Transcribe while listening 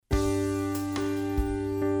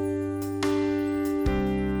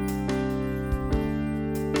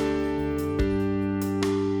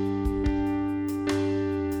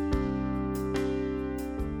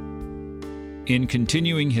In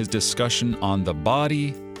continuing his discussion on the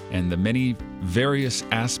body and the many various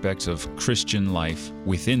aspects of Christian life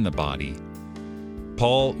within the body,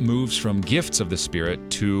 Paul moves from gifts of the Spirit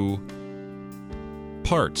to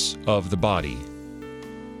parts of the body.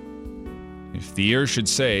 If the ear should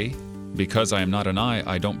say, "Because I am not an eye,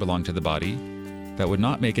 I don't belong to the body," that would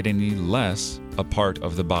not make it any less a part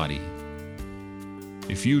of the body.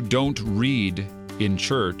 If you don't read in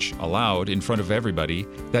church aloud in front of everybody,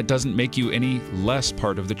 that doesn't make you any less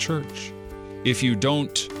part of the church. If you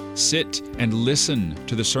don't sit and listen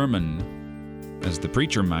to the sermon, as the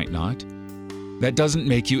preacher might not, that doesn't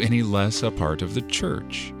make you any less a part of the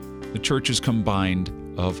church. The church is combined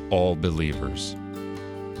of all believers.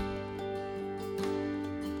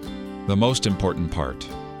 The most important part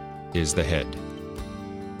is the head,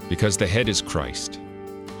 because the head is Christ.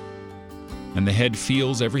 And the head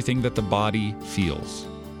feels everything that the body feels.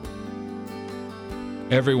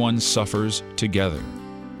 Everyone suffers together.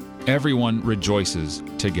 Everyone rejoices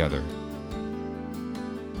together.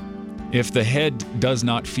 If the head does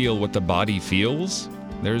not feel what the body feels,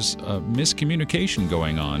 there's a miscommunication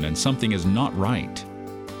going on and something is not right.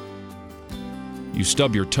 You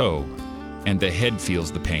stub your toe and the head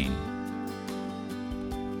feels the pain.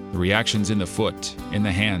 The reactions in the foot, in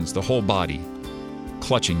the hands, the whole body,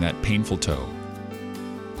 clutching that painful toe.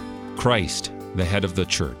 Christ, the head of the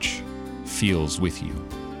church, feels with you.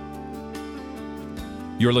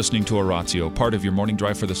 You're listening to Oratio, part of your morning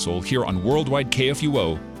drive for the soul, here on Worldwide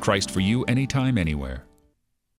KFUO, Christ for you, anytime, anywhere.